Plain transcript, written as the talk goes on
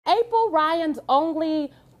Ryan's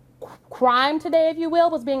only crime today, if you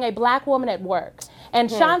will, was being a black woman at work. And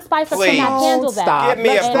Sean Spicer cannot handle that. Stop. Give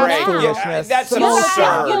me a break. That's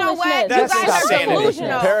absurd. You know what? That's you guys insanity. are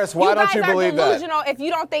delusional. Paris, why don't you believe that? You guys are delusional if you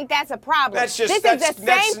don't think that's a problem. That's just, this is the same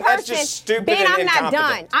that's person. just stupid Ben, and I'm not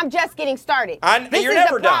incompetent. done. I'm just getting started. This you're is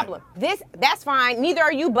never the problem. That's fine. Neither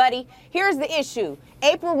are you, buddy. Here's the issue.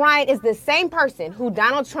 April Ryan is the same person who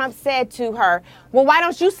Donald Trump said to her, well, why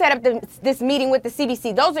don't you set up this meeting with the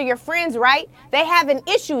CDC? Those are your friends, right? They have an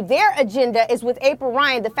issue. Their agenda is with April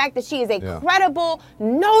Ryan, the fact that she is a credible,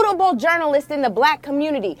 notable journalist in the black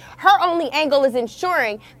community. Her only angle is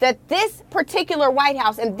ensuring that this particular White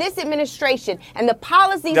House and this administration and the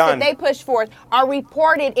policies that they push forth are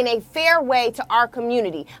reported in a fair way to our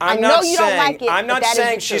community. I know you don't like it, I'm not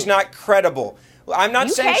saying she's not credible. I'm not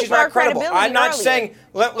saying she's not credible. I'm not saying,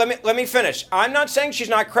 let me finish. I'm not saying she's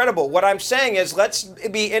not credible. What I'm saying is let's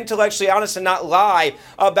be intellectually honest and not lie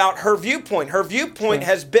about her viewpoint. Her viewpoint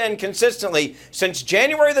has been consistently, since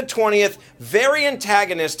January the 20th, very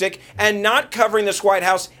antagonistic and not covering this White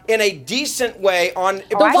House in a decent way on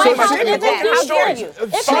the White House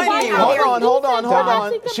Hold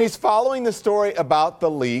on. She's following the story about the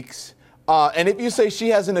leaks. And if you say she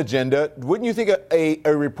has an agenda, wouldn't you think a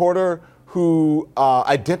reporter who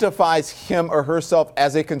identifies him or herself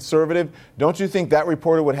as a conservative, don't you think that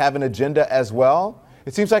reporter would have an agenda as well?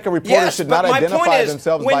 It seems like a reporter should not identify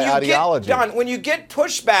themselves by ideology. When you get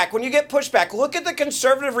pushback, look at the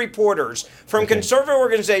conservative reporters from conservative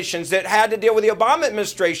organizations that had to deal with the Obama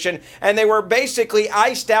administration, and they were basically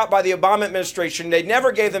iced out by the Obama administration. They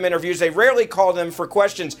never gave them interviews. They rarely called them for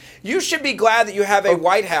questions. You should be glad that you have a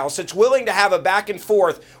White House that's willing to have a back and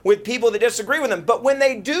forth with people that disagree with them. But when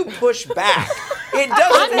they do push back, it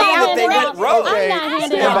doesn't mean that they went rogue. It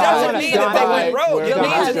doesn't mean that they went rogue. It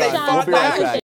means that they fought back.